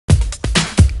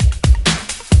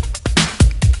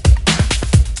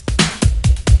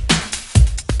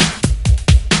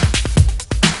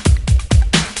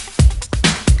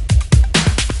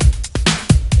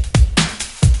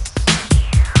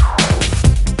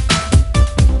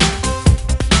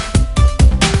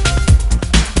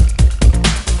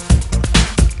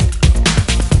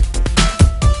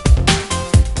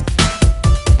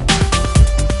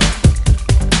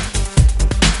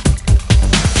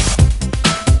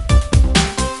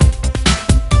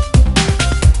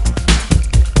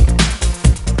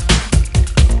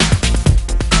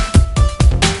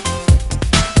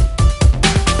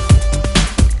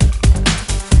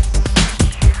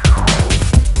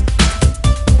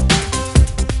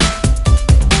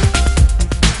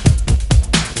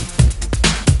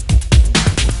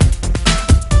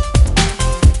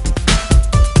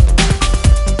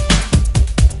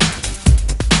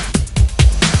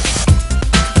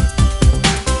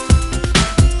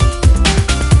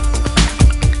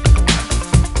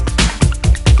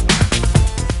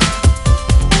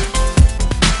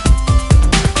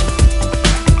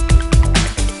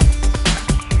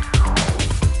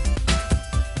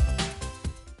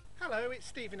Hello, it's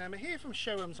Steve and Emma here from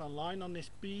Showhomesonline on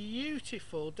this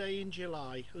beautiful day in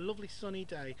July, a lovely sunny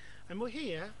day, and we're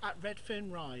here at Redfern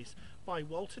Rise by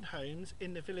Walton Homes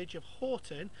in the village of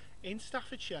Haughton in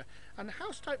Staffordshire. And the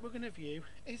house type we're going to view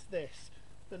is this,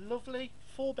 the lovely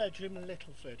 4-bedroom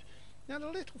Littleford. Now the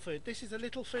Littleford, this is a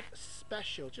Littleford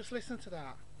Special, just listen to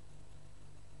that.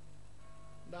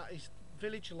 That is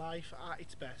village life at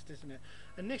its best, isn't it?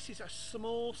 And this is a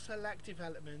small select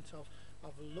development of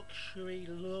luxury,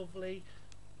 lovely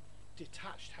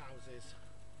detached houses.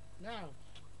 Now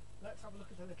let's have a look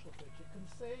at the Littleford. You can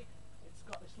see it's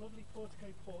got this lovely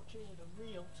portico porch with a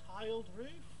real tiled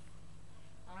roof,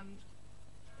 and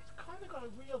it's kind of got a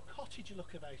real cottage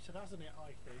look about it, hasn't it,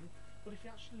 I think. But if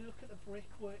you actually look at the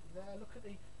brickwork there, look at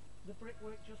the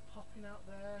brickwork just popping out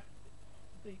there,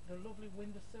 the lovely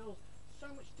windowsills, so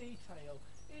much detail.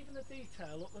 Even the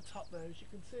detail up the top there, as you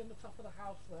can see on the top of the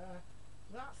house there,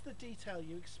 that's the detail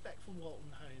you expect from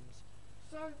Walton Homes.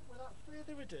 So without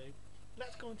further ado,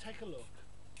 let's go and take a look.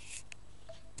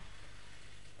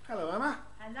 Hello Emma.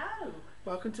 Hello.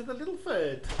 Welcome to the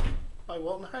Littleford by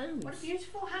Walton Homes. What a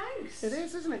beautiful house. It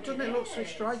is, isn't it? Doesn't it look so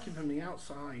striking from the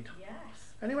outside? Yes.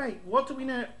 Anyway, what do we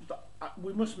know?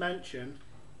 We must mention.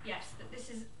 Yes, that this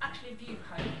is actually a view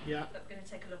home. Yeah. That we're going to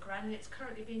take a look around, and it's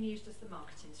currently being used as the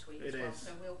marketing suite as well. Is.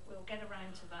 So we'll get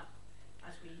around to that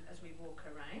as we walk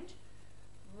around.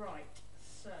 Right.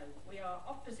 So we are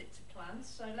opposite to plans.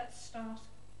 So let's start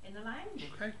in the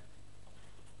lounge. Okay.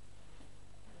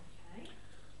 Okay.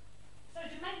 So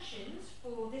dimensions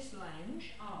for this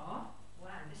lounge are,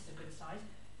 wow, this is a good size.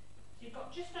 You've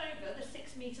got just over the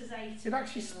 6 metres 8. It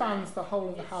actually spans the whole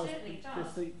of the house. It certainly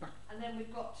does. And then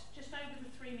we've got just over the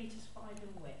 3 metres 5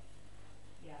 in width.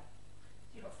 Yeah.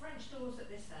 So you've got French doors at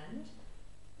this end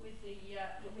with the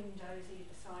windows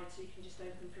either side, so you can just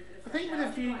open through the fresh air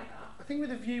like that. I think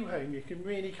with a view home, you can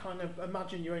really kind of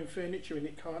imagine your own furniture in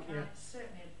it, can't you? It's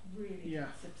certainly a really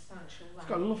substantial lounge. It's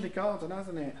got a lovely garden,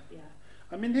 hasn't it? Yeah.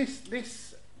 I mean,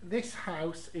 this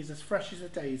house is as fresh as a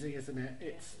daisy, isn't it?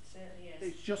 Yes, it certainly is.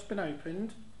 It's just been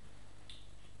opened.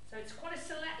 So it's quite a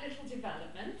select little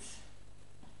development.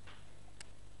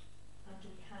 And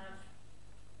we have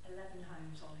 11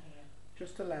 homes on here.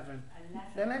 Just 11.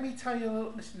 11. Now let me tell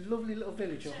you this lovely little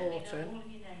village of Haughton. Know all of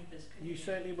your neighbours, you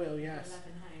certainly will, yes. 11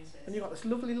 houses. And you've got this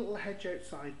lovely little hedge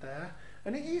outside there.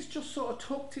 And it is just sort of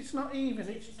tucked, it's not even.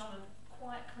 It's on a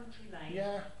quiet country lane.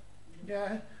 Yeah,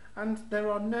 yeah. And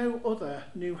there are no other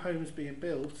new homes being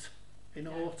built in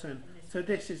Haughton. So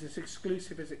this is as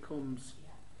exclusive as it comes.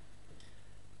 Yeah.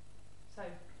 So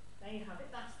there you have it,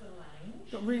 that's the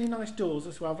lounge. Got really nice doors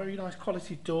as well, very nice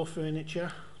quality door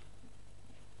furniture.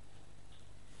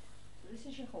 So this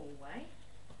is your hallway.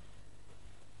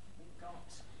 We've got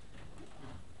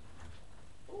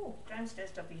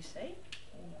downstairs WC. There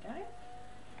you go.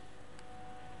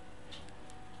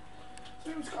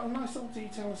 So it's got a nice little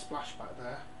detail and splashback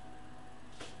there.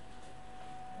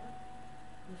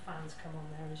 The fans come on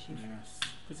there as you've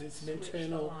because it's an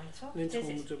internal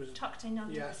it's tucked in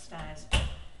under the stairs. And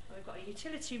we've got a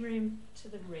utility room to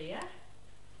the rear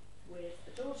with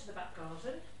the door to the back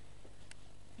garden.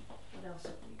 What else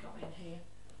have we got in here?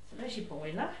 So there's your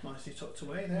boiler. Nicely tucked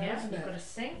away there, isn't it? You've got a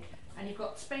sink and you've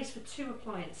got space for 2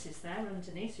 appliances there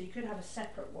underneath, so you could have a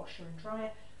separate washer and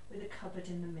dryer with a cupboard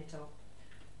in the middle.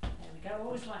 There we go. I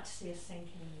always like to see a sink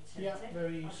in a utility. Yeah,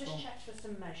 very useful. I've just checked for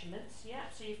some measurements. Yeah,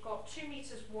 so you've got 2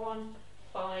 metres 1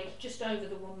 by just over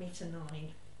the 1 metre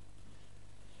 9.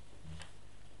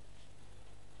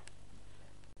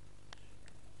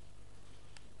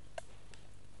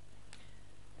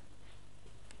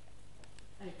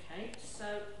 Okay,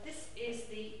 so this is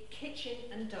the kitchen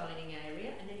and dining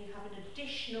area, and then you have an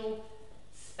additional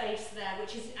space there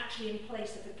which is actually in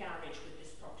place of a garage with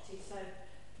this property. So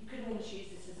you could almost use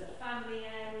this as a family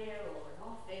area or an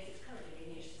office. It's currently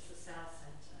being used as the sales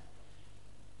centre.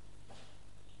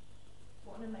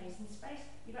 What an amazing space.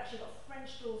 You've actually got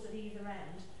French doors at either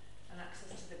end and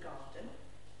access to the garden.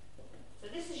 So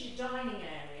this is your dining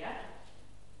area.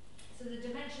 So the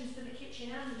dimensions for the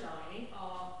kitchen and dining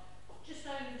are just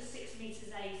over the 6 metres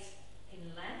 8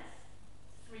 in length,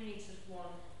 3 metres 1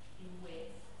 in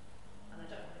width. And I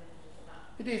don't have any more for that.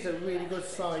 It is a really good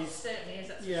size. It certainly is.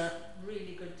 That's a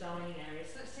really good dining area.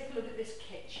 So let's take a look at this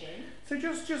kitchen. So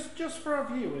just for our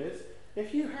viewers,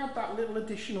 if you had that little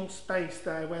additional space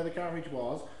there where the garage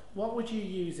was, what would you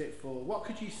use it for? What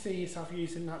could you see yourself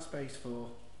using that space for?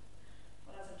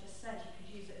 Well, as I just said, you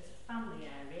could use it as a family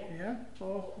area. Yeah,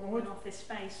 or an office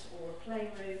space or a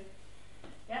playroom.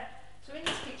 Yeah. So in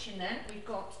this kitchen then, we've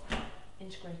got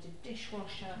integrated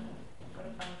dishwasher, we've got a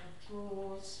bank of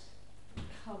drawers,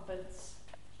 cupboards,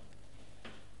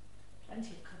 plenty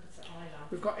of cupboards at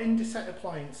We've got in-set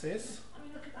appliances. I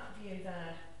mean, look at that view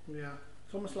there. Yeah,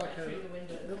 it's almost like a through the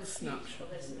window. little snapshot,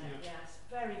 Isn't it? Yeah. Yes,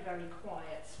 very, very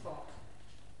quiet spot.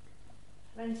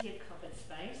 Plenty of cupboard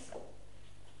space. So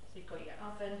you've got your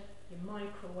oven, your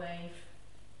microwave,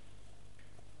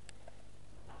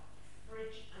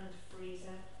 fridge and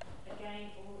freezer. Again,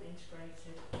 all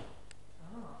integrated.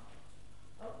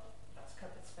 Oh, that's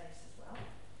cupboard space as well.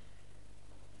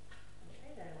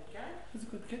 Okay, there we go. It's a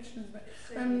good kitchen, isn't it? It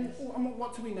certainly is.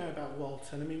 What do we know about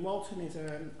Walton? I mean, Walton is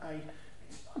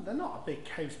they're not a big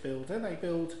house builder.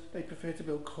 They prefer to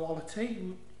build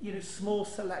quality, small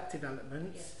select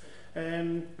developments. Yes.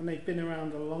 And they've been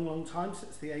around a long, long time,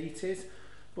 since the 80s.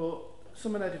 But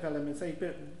some of their developments, they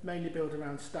mainly build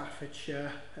around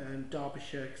Staffordshire,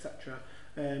 Derbyshire, etc.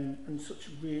 And such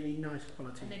really nice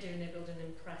quality. And they build an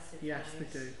impressive Yes, house.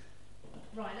 they do.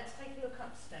 Right, let's take a look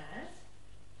upstairs.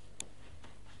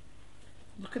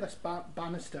 Look at this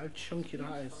banister, how chunky that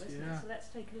is. Beautiful, isn't it? Yeah. So let's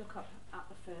take a look up at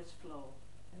the first floor.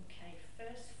 Okay,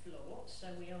 first floor, so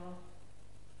we are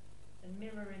a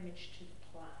mirror image to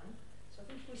the plan. So I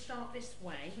think if we start this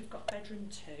way, we've got bedroom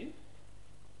 2.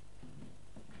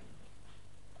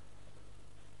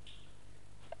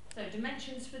 So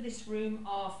dimensions for this room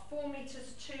are 4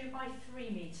 metres 2 by 3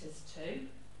 metres 2.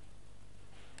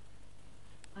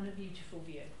 And a beautiful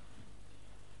view.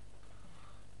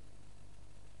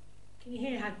 Can you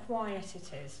hear how quiet it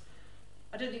is?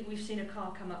 I don't think we've seen a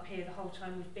car come up here the whole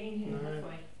time we've been here, No. have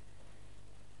we?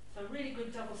 So a really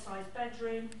good double-sized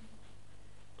bedroom.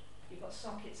 You've got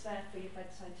sockets there for your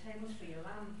bedside tables, for your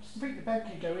lamps. I think the bed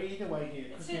could go either way here.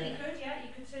 It couldn't certainly it? could, yeah. You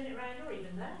could turn it around or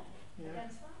even there, Yeah.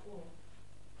 against that wall.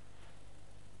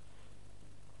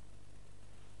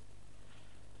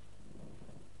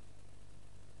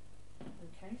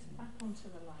 Okay, so back onto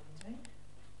the landing.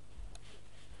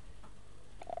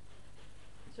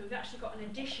 So we've actually got an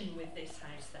addition with this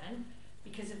house then,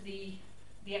 because of the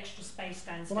extra space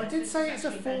downstairs. Well, I did This say is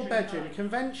it's a actually 4-bedroom. 9.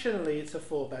 Conventionally, it's a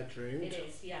 4-bedroom. It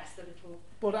is, yes, the little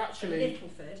But actually,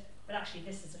 Littleford, but actually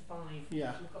this is a 5.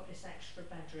 Yeah. So we've got this extra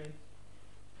bedroom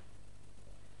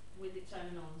with its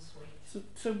own ensuite.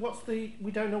 so what's the?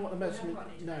 We don't know what the We haven't measurement. got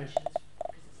any No. dimensions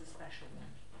because it's a special one.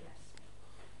 Yes.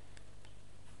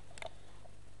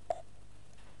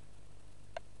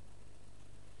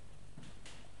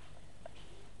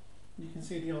 You can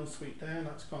see the ensuite there, and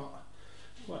that's got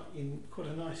quite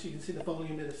a nice. You can see the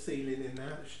volume of the ceiling in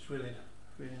there, which is really,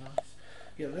 really nice.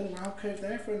 You get a little alcove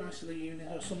there for a nice little unit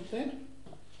or something.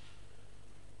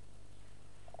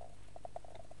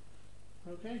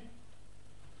 Okay.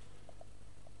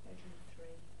 Bedroom 3.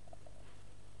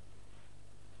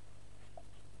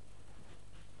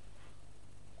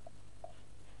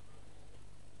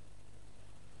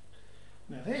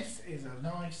 Now this is a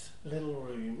nice little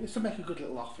room. This would make a good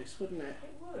little office, wouldn't it?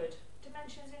 It would.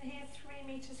 Dimensions in here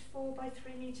 3 metres 4 by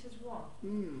 3 metres 1.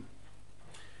 Mm.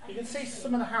 You can see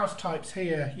some of the house types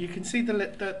here. You can see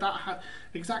that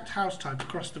exact house type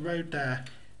across the road there.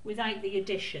 Without the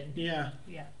addition. Yeah.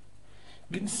 Yeah.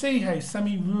 You can see how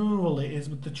semi-rural it is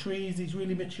with the trees, these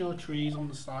really mature trees on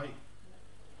the site.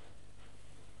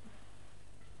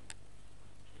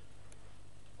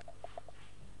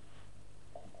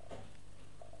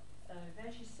 So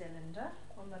there's your cylinder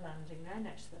on the landing there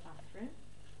next to the bathroom.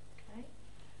 Okay.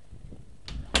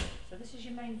 So this is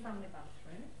your main family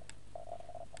bathroom.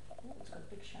 Oh, it's got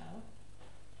a big shower.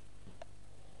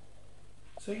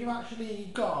 So you've actually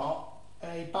got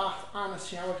a bath and a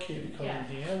shower cubicle in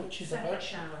here, which is separate a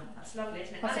shower. That's lovely,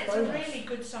 isn't it? That's And a it's a bonus. really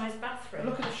good sized bathroom.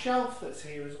 Look at the shelf that's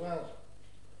here as well.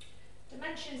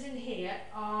 Dimensions in here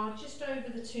are just over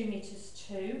the 2 metres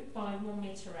 2 by 1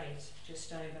 metre 8,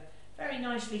 just over. Very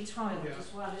nicely tiled Yeah.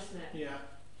 as well, isn't it? Yeah.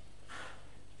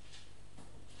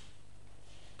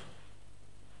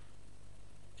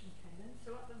 Okay then,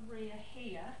 so at the rear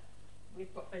here,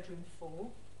 we've got bedroom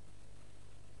 4.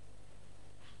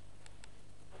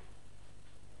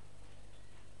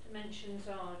 Dimensions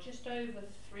are just over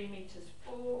 3 metres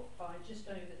 4 by just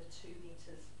over the 2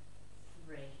 metres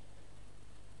 3.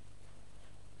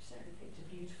 Certainly picked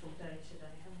a beautiful day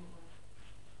today, haven't we?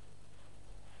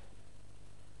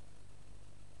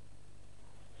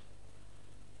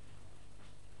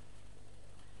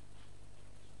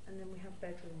 And then we have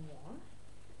bedroom 1.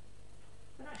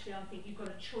 But actually I think you've got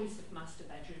a choice of master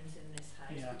bedrooms in this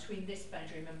house, Yeah. between this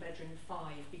bedroom and bedroom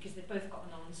 5, because they've both got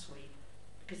an ensuite,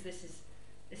 because this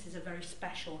is a very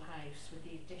special house with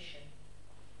the addition.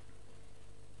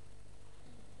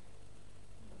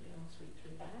 Lovely ensuite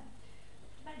through there.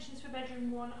 Dimensions for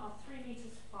bedroom 1 are 3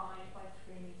 metres 5 by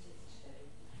 3 metres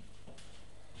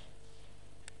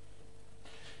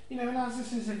 2. You know, and as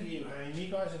this is a view home, you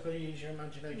guys have got to use your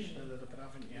imagination a little bit,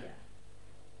 haven't you? Yeah.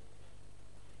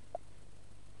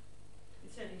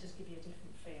 It certainly does give you a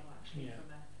different feel, actually,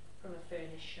 from a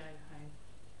furnished show home.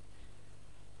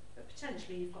 But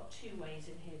potentially you've got two ways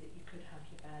in here that you could have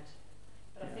your bed.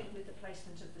 But I think with the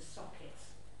placement of the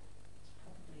sockets, it's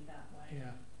probably that way.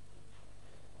 Yeah.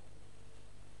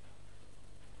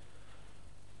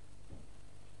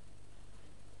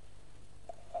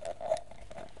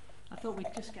 I thought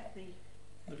we'd just get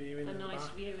the view in a the nice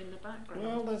back. view in the background.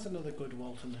 Well, there's another good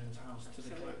Walton house to the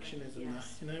Absolutely, collection, isn't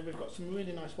yes. there? You know, we've got some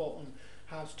really nice Walton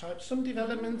house types. Some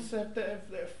developments that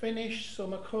are finished,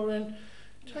 some are current.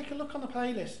 Take a look on the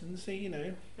playlist and see, you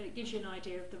know. But it gives you an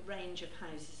idea of the range of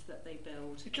houses that they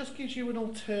build. It just gives you an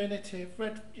alternative.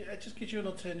 It just gives you an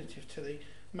alternative to the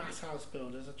mass house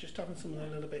builders. Just having something a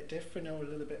little bit different or a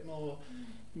little bit more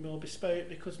bespoke,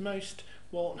 because most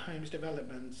Walton Homes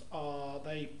developments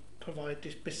they provide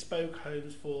bespoke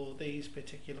homes for these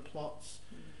particular plots.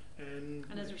 And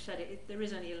as we said, there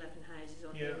is only 11 houses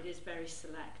on here. It is very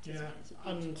select, isn't it? It's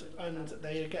a and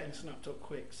they are getting snapped up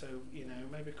quick, so you know,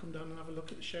 maybe come down and have a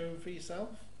look at the showroom for yourself.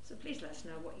 So please let us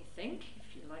know what you think.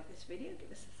 If you like this video,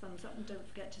 give us a thumbs up and don't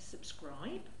forget to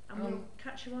subscribe, and we'll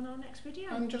catch you on our next video.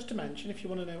 And just to mention, if you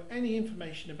want to know any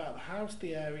information about the house,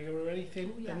 the area or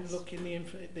anything, then look in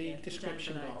the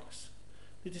description box.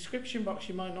 The description box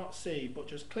you might not see, but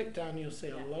just click down, you'll see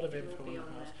a lot of info on the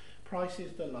house.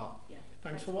 Prices, the lot. Yeah.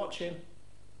 Thanks for watching.